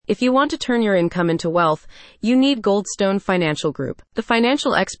If you want to turn your income into wealth, you need Goldstone Financial Group. The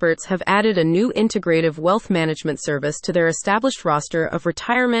financial experts have added a new integrative wealth management service to their established roster of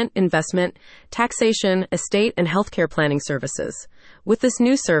retirement, investment, taxation, estate, and healthcare planning services. With this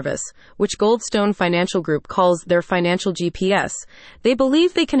new service, which Goldstone Financial Group calls their financial GPS, they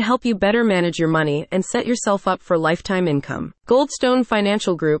believe they can help you better manage your money and set yourself up for lifetime income. Goldstone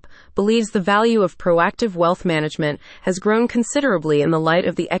Financial Group believes the value of proactive wealth management has grown considerably in the light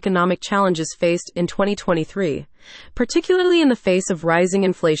of the economic challenges faced in 2023. Particularly in the face of rising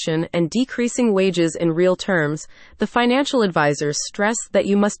inflation and decreasing wages in real terms, the financial advisors stress that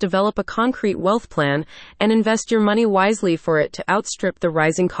you must develop a concrete wealth plan and invest your money wisely for it to outstrip the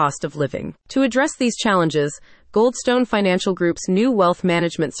rising cost of living. To address these challenges, Goldstone Financial Group's new wealth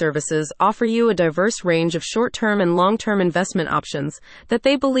management services offer you a diverse range of short-term and long-term investment options that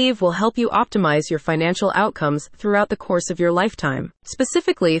they believe will help you optimize your financial outcomes throughout the course of your lifetime.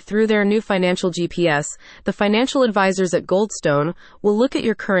 Specifically, through their new financial GPS, the financial advisors at Goldstone will look at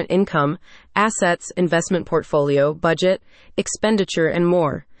your current income, assets, investment portfolio, budget, expenditure, and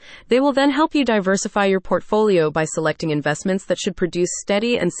more. They will then help you diversify your portfolio by selecting investments that should produce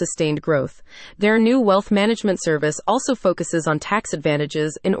steady and sustained growth. Their new wealth management service also focuses on tax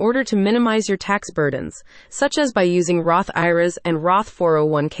advantages in order to minimize your tax burdens, such as by using Roth IRAs and Roth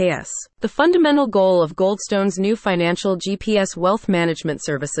 401ks. The fundamental goal of Goldstone's new financial GPS wealth management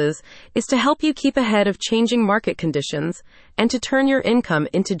services is to help you keep ahead of changing market conditions and to turn your income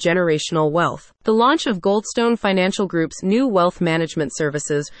into generational wealth. The launch of Goldstone Financial Group's new wealth management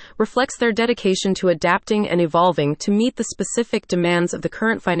services reflects their dedication to adapting and evolving to meet the specific demands of the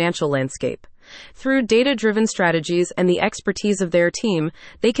current financial landscape. Through data-driven strategies and the expertise of their team,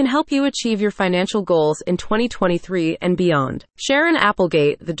 they can help you achieve your financial goals in 2023 and beyond. Sharon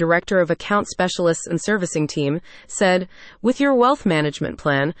Applegate, the Director of Account Specialists and Servicing Team, said, "With your wealth management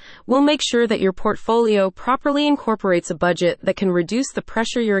plan, we'll make sure that your portfolio properly incorporates a budget that can reduce the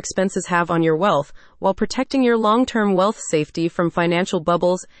pressure your expenses have on your wealth while protecting your long-term wealth safety from financial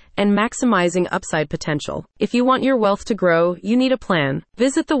bubbles and maximizing upside potential. If you want your wealth to grow, you need a plan."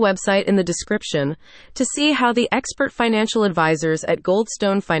 Visit the website in the description to see how the expert financial advisors at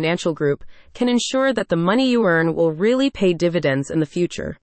Goldstone Financial Group can ensure that the money you earn will really pay dividends in the future.